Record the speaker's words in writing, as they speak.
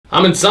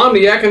I'm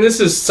Insomniac, and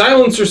this is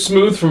Silencer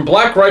Smooth from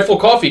Black Rifle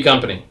Coffee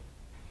Company.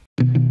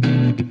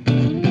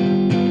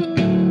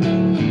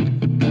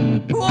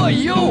 Who are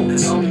you?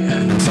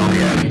 Insomniac.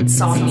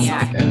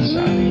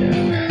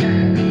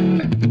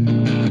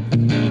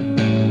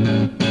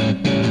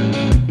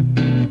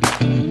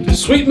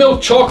 Sweet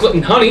milk chocolate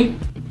and honey.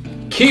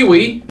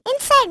 Kiwi.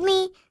 Inside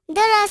me,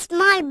 there are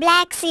small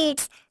black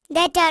seeds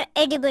that are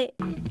edible.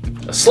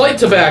 A slight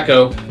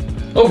tobacco.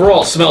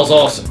 Overall, smells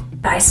awesome.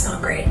 I smell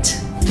great.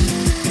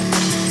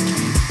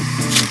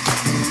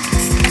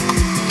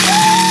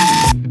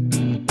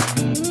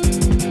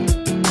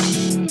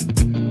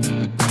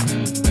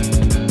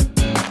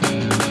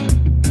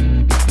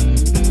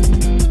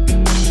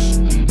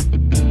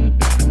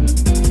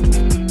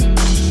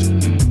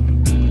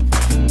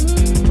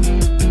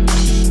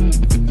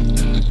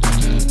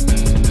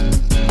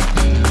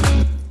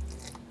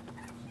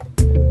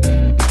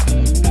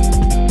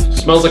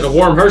 Smells like a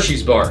warm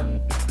Hershey's bar.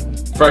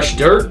 Fresh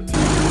dirt.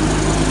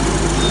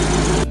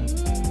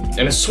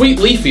 And a sweet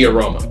leafy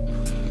aroma.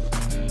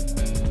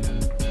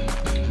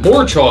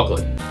 More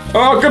chocolate.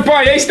 Oh, good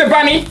boy, Easter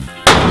Bunny!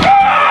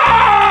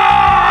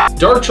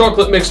 Dark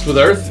chocolate mixed with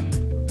earth.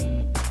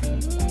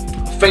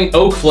 A faint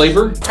oak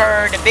flavor.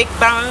 Heard a big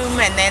boom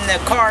and then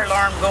the car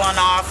alarm going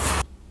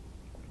off.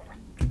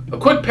 A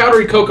quick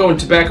powdery cocoa and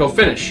tobacco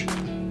finish.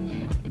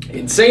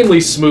 Insanely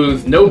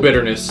smooth, no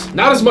bitterness.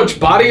 Not as much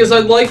body as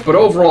I'd like, but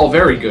overall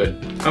very good.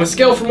 On a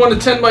scale from 1 to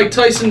 10 Mike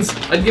Tysons,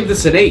 I'd give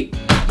this an 8.